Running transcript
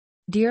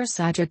Dear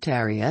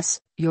Sagittarius,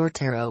 your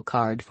tarot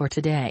card for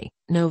today,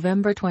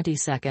 November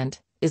 22nd,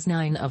 is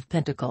Nine of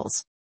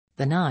Pentacles.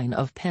 The Nine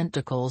of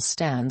Pentacles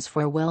stands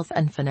for wealth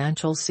and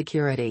financial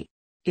security.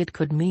 It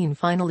could mean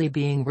finally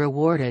being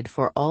rewarded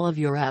for all of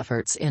your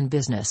efforts in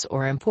business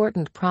or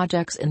important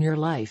projects in your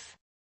life.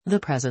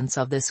 The presence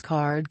of this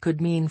card could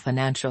mean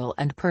financial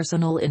and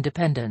personal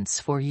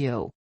independence for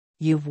you.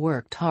 You've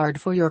worked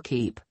hard for your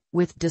keep,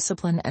 with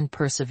discipline and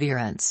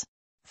perseverance.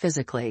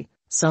 Physically,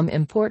 some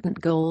important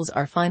goals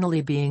are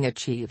finally being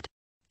achieved.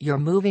 You're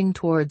moving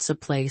towards a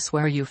place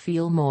where you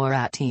feel more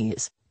at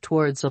ease,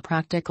 towards a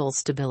practical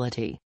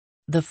stability.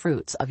 The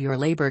fruits of your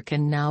labor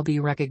can now be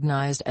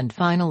recognized and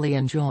finally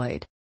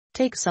enjoyed.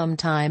 Take some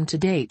time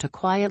today to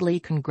quietly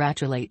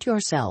congratulate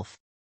yourself.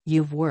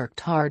 You've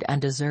worked hard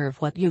and deserve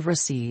what you've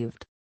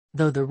received.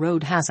 Though the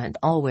road hasn't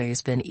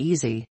always been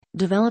easy,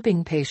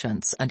 developing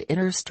patience and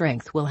inner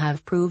strength will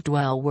have proved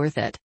well worth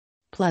it.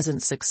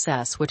 Pleasant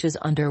success which is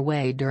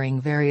underway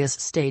during various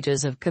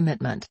stages of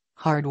commitment,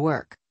 hard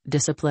work,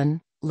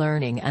 discipline,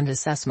 learning and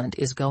assessment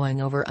is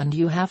going over, and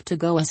you have to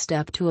go a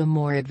step to a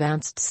more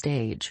advanced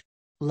stage.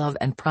 Love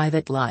and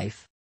private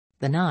life.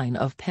 The Nine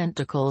of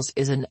Pentacles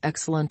is an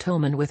excellent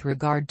omen with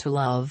regard to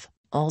love,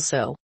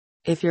 also.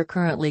 If you're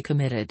currently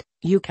committed,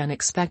 you can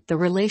expect the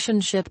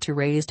relationship to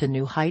raise to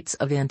new heights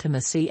of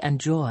intimacy and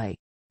joy.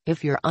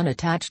 If you're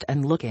unattached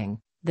and looking,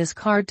 this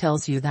card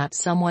tells you that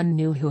someone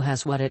new who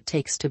has what it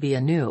takes to be a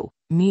new,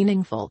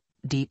 meaningful,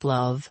 deep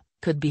love,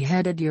 could be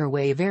headed your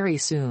way very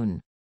soon.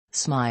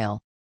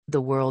 Smile. The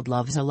world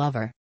loves a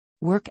lover.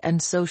 Work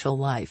and social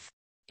life.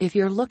 If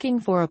you're looking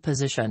for a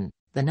position,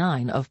 the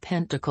Nine of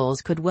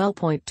Pentacles could well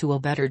point to a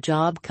better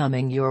job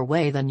coming your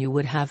way than you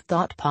would have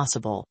thought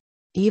possible.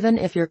 Even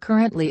if you're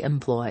currently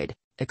employed,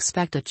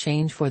 expect a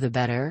change for the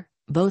better,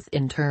 both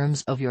in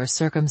terms of your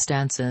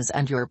circumstances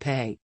and your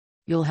pay.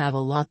 You'll have a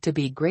lot to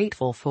be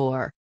grateful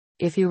for.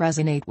 If you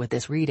resonate with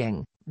this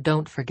reading,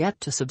 don't forget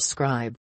to subscribe.